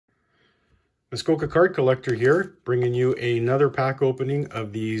Muskoka Card Collector here, bringing you another pack opening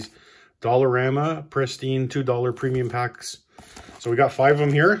of these Dollarama Presstine $2 premium packs. So we got 5 of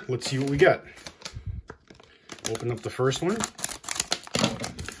them here. Let's see what we get. Open up the first one.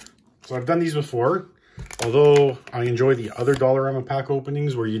 So I've done these before, although I enjoy the other Dollarama pack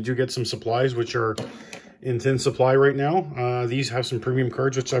openings where you do get some supplies which are in thin supply right now. These have some premium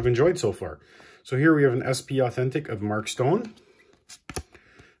cards which I've enjoyed so far. So here we have an SP Authentic of Mark Stone.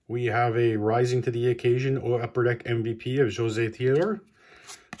 We have a Rising to the Occasion Upper Deck MVP of Jose Theodore.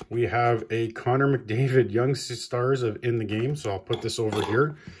 We have a Connor McDavid Young Stars of In the Game. So I'll put this over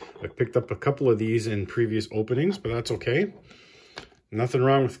here. I picked up a couple of these in previous openings, but that's okay. Nothing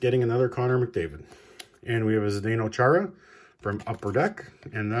wrong with getting another Connor McDavid. And we have a Zdeno Chara from Upper Deck,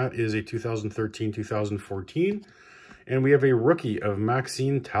 and that is a 2013-2014. And we have a rookie of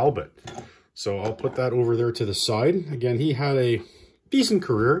Maxime Talbot. So I'll put that over there to the side. Again, he had a decent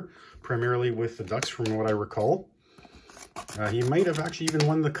career, primarily with the Ducks from what I recall. He might have actually even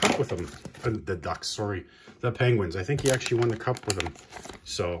won the cup with them. The Ducks, sorry. The Penguins. I think he actually won the cup with them.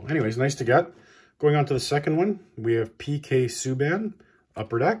 So anyways, nice to get. Going on to the second one, we have PK Subban,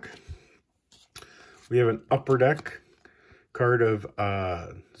 Upper Deck. We have an Upper Deck card of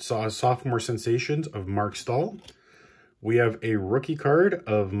Sophomore Sensations of Mark Stahl. We have a rookie card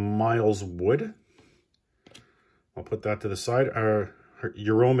of Miles Wood. I'll put that to the side.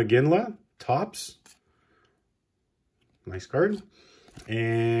 Jarome Iginla, Tops. Nice card.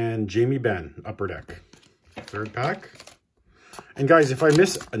 And Jamie Benn, Upper Deck. Third pack. And guys, if I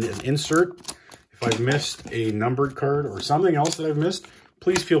miss an insert, if I've missed a numbered card or something else that I've missed,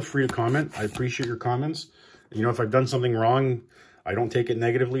 please feel free to comment. I appreciate your comments. You know, if I've done something wrong, I don't take it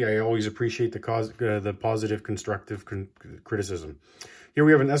negatively. I always appreciate the positive, constructive criticism. Here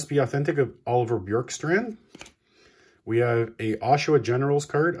we have an SP Authentic of Oliver Bjorkstrand. We have a Oshawa Generals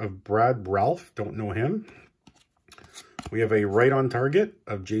card of Brad Ralph. Don't know him. We have a Right on Target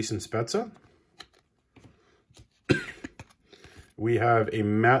of Jason Spezza. We have a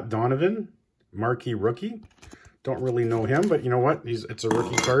Matt Donovan Marquee Rookie. Don't really know him, but you know what? It's a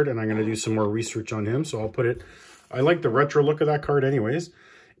rookie card, and I'm going to do some more research on him, so I'll put it. I like the retro look of that card anyways.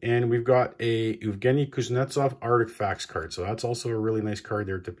 And we've got a Evgeny Kuznetsov Artifacts card, so that's also a really nice card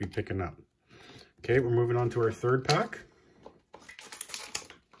there to be picking up. Okay, we're moving on to our third pack.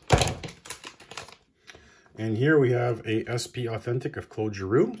 And here we have a SP Authentic of Claude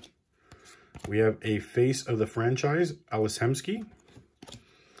Giroux. We have a Face of the Franchise, Alice Hemsky.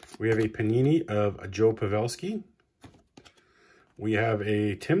 We have a Panini of Joe Pavelski. We have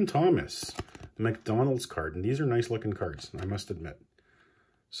a Tim Thomas McDonald's card. And these are nice looking cards, I must admit.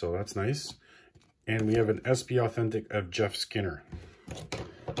 So that's nice. And we have an SP Authentic of Jeff Skinner.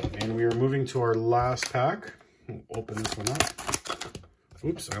 And we are moving to our last pack. We'll open this one up.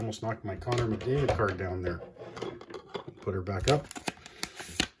 Oops, I almost knocked my Connor McDavid card down there. Put her back up.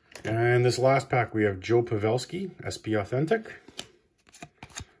 And this last pack, we have Joe Pavelski, SP Authentic.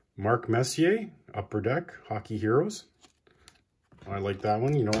 Mark Messier, Upper Deck, Hockey Heroes. I like that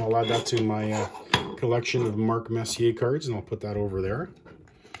one. You know, I'll add that to my collection of Mark Messier cards, and I'll put that over there.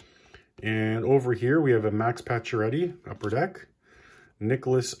 And over here, we have a Max Pacioretty, Upper Deck.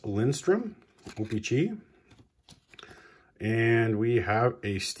 Nicholas Lindstrom, OPG. And we have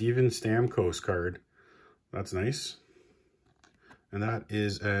a Steven Stamkos card. That's nice. And that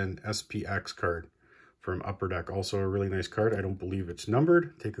is an SPX card from Upper Deck. Also a really nice card. I don't believe it's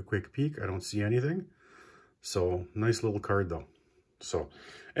numbered. Take a quick peek. I don't see anything. So, nice little card though. So,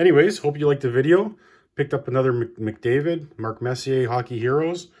 anyways, hope you liked the video. Picked up another McDavid, Mark Messier, Hockey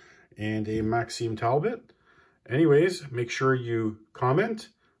Heroes, and a Maxime Talbot. Anyways, make sure you comment,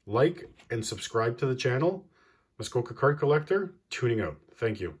 like, and subscribe to the channel. Muskoka Card Collector, tuning out.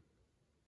 Thank you.